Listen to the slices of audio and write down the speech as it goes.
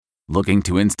Looking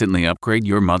to instantly upgrade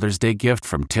your Mother's Day gift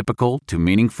from typical to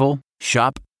meaningful?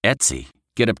 Shop Etsy.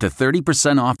 Get up to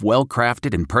 30% off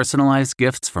well-crafted and personalized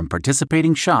gifts from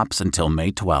participating shops until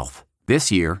May 12th. This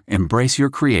year, embrace your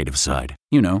creative side.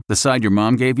 You know, the side your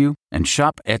mom gave you. And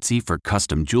shop Etsy for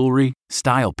custom jewelry,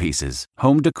 style pieces,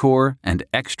 home decor, and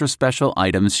extra special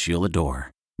items she'll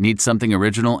adore. Need something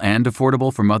original and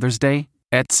affordable for Mother's Day?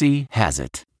 Etsy has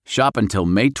it. Shop until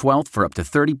May 12th for up to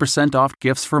 30% off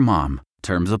gifts for mom.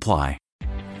 Terms apply.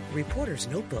 Reporter's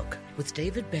Notebook with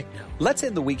David Begnaud. Let's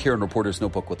end the week here in Reporter's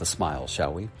Notebook with a smile,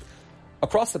 shall we?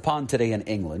 Across the pond today in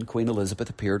England, Queen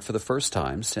Elizabeth appeared for the first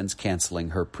time since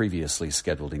canceling her previously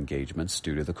scheduled engagements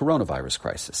due to the coronavirus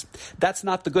crisis. That's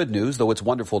not the good news, though it's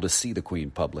wonderful to see the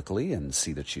Queen publicly and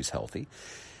see that she's healthy.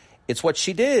 It's what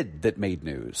she did that made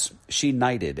news. She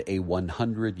knighted a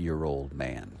 100-year-old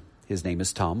man. His name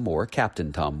is Tom Moore,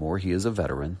 Captain Tom Moore. He is a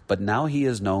veteran, but now he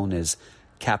is known as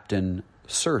Captain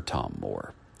Sir Tom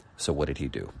Moore. So what did he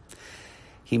do?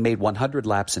 He made 100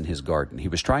 laps in his garden. He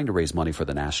was trying to raise money for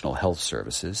the National Health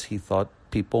Services. He thought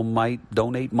people might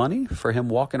donate money for him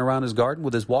walking around his garden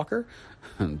with his walker.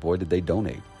 And boy, did they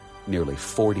donate. Nearly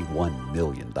 $41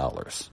 million.